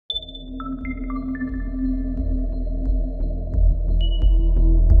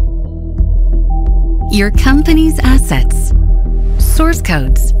Your company's assets, source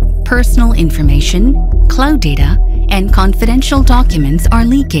codes, personal information, cloud data, and confidential documents are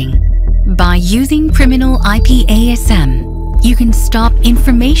leaking. By using criminal IP ASM, you can stop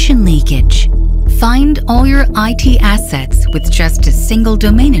information leakage. Find all your IT assets with just a single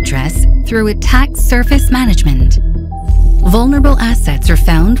domain address through attack surface management. Vulnerable assets are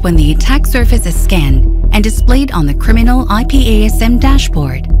found when the attack surface is scanned and displayed on the criminal IP ASM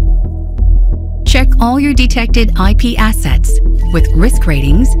dashboard. Check all your detected IP assets with risk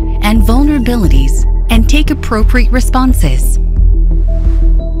ratings and vulnerabilities and take appropriate responses.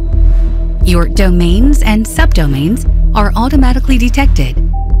 Your domains and subdomains are automatically detected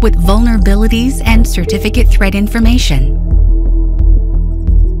with vulnerabilities and certificate threat information.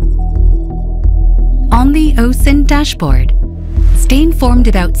 On the OSINT dashboard, stay informed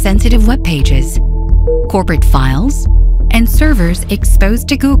about sensitive web pages, corporate files, and servers exposed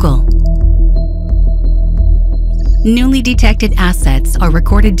to Google. Newly detected assets are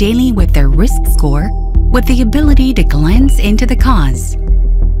recorded daily with their risk score, with the ability to glance into the cause.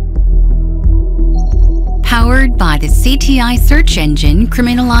 Powered by the CTI search engine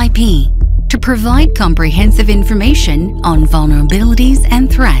Criminal IP to provide comprehensive information on vulnerabilities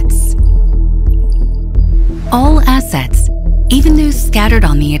and threats. All assets, even those scattered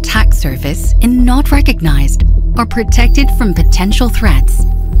on the attack surface and not recognized, are protected from potential threats.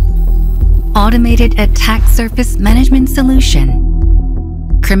 Automated Attack Surface Management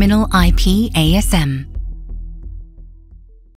Solution. Criminal IP ASM.